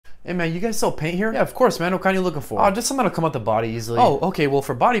Hey man, you guys sell paint here? Yeah, of course, man. What kind are you looking for? Oh, just something to come out the body easily. Oh, okay. Well,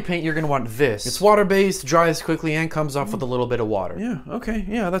 for body paint, you're gonna want this. It's water-based, dries quickly, and comes off with a little bit of water. Yeah. Okay.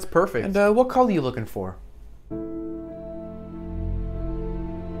 Yeah, that's perfect. And what color are you looking for?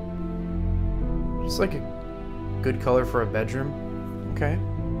 Just like a good color for a bedroom. Okay.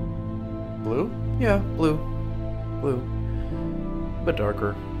 Blue? Yeah, blue. Blue. But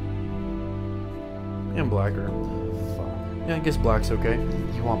darker. And blacker. Fuck. Yeah, I guess black's okay.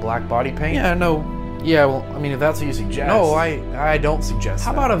 You want black body paint? Yeah, no. Yeah, well, I mean, if that's what you suggest. No, I don't suggest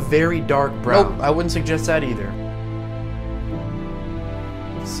How that. about a very dark brown? Nope, I wouldn't suggest that either.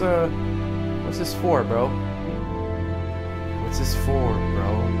 What's this for, bro? What's this for,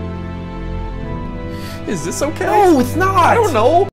 bro? Is this okay? No, it's not! I don't know.